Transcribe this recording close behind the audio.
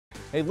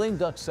A lame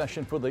duck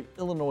session for the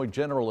Illinois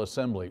General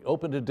Assembly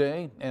opened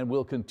today and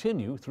will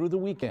continue through the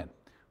weekend.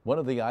 One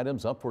of the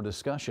items up for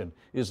discussion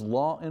is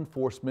law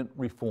enforcement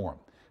reform.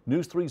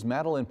 News 3's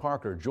Madeline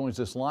Parker joins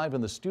us live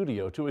in the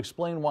studio to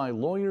explain why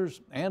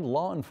lawyers and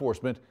law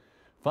enforcement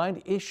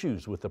find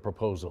issues with the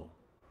proposal.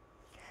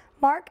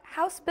 Mark,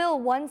 House Bill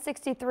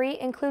 163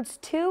 includes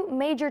two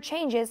major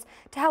changes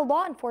to how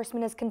law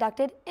enforcement is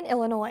conducted in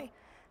Illinois.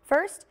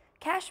 First,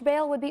 cash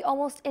bail would be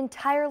almost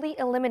entirely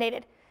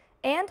eliminated,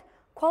 and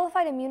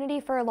qualified immunity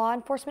for law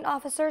enforcement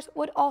officers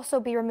would also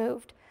be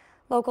removed.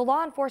 Local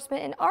law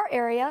enforcement in our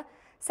area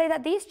say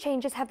that these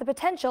changes have the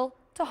potential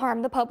to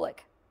harm the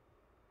public.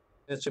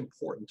 It's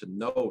important to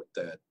note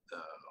that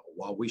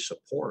while we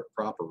support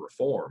proper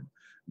reform,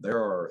 there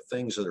are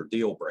things that are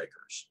deal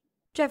breakers.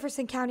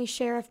 Jefferson County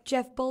Sheriff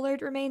Jeff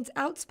Bullard remains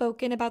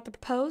outspoken about the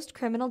proposed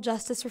criminal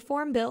justice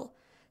reform bill,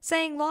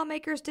 saying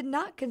lawmakers did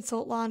not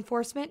consult law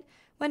enforcement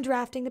when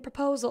drafting the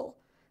proposal,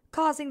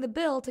 causing the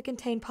bill to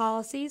contain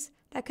policies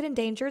that could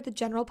endanger the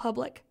general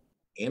public.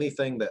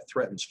 Anything that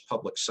threatens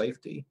public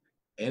safety,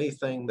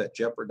 anything that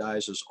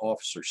jeopardizes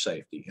officer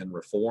safety in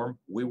reform,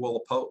 we will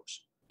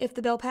oppose. If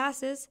the bill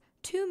passes,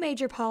 two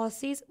major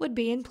policies would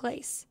be in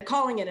place.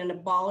 Calling it an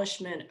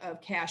abolishment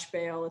of cash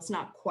bail, it's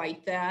not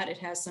quite that. It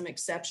has some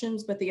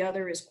exceptions, but the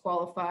other is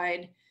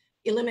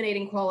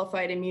eliminating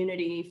qualified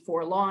immunity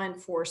for law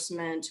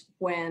enforcement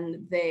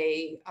when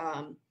they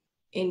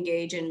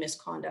engage in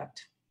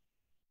misconduct,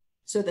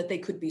 so that they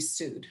could be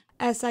sued.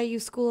 SIU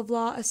School of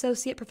Law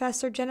Associate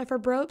Professor Jennifer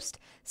Brobst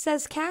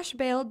says cash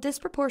bail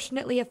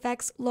disproportionately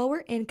affects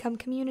lower-income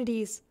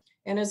communities.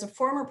 And as a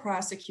former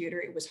prosecutor,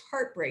 it was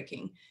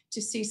heartbreaking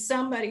to see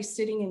somebody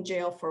sitting in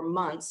jail for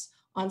months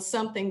on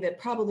something that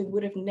probably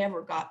would have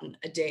never gotten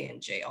a day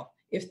in jail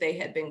if they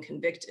had been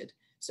convicted.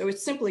 So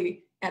it's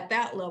simply at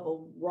that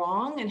level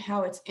wrong, and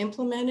how it's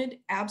implemented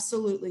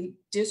absolutely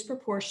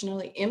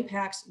disproportionately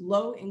impacts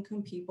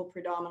low-income people,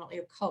 predominantly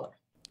of color.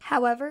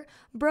 However,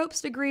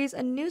 Brobst agrees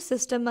a new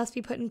system must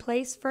be put in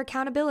place for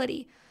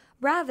accountability,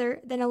 rather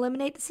than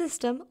eliminate the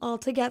system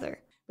altogether.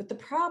 But the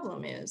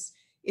problem is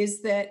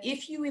that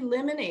if you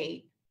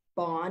eliminate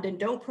bond and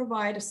don't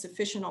provide a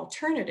sufficient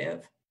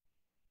alternative,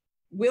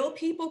 will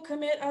people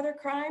commit other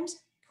crimes?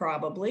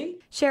 Probably.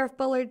 Sheriff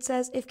Bullard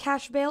says if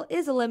cash bail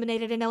is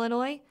eliminated in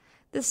Illinois,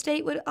 the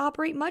state would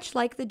operate much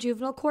like the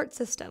juvenile court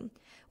system,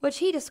 which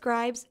he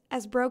describes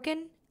as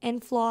broken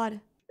and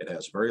flawed. It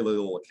has very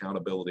little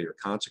accountability or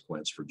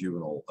consequence for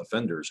juvenile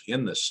offenders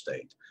in this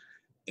state.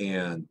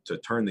 And to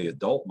turn the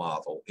adult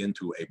model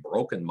into a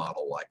broken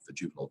model like the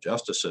juvenile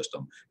justice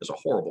system is a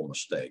horrible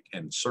mistake,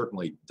 and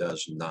certainly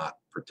does not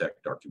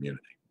protect our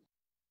community.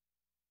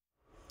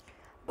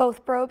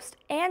 Both Brobst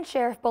and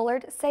Sheriff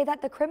Bullard say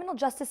that the criminal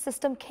justice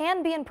system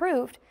can be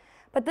improved,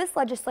 but this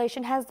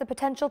legislation has the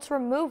potential to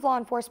remove law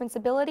enforcement's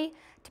ability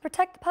to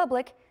protect the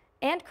public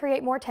and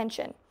create more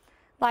tension.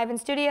 Live in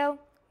studio,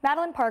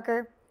 Madeline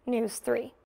Parker, News 3.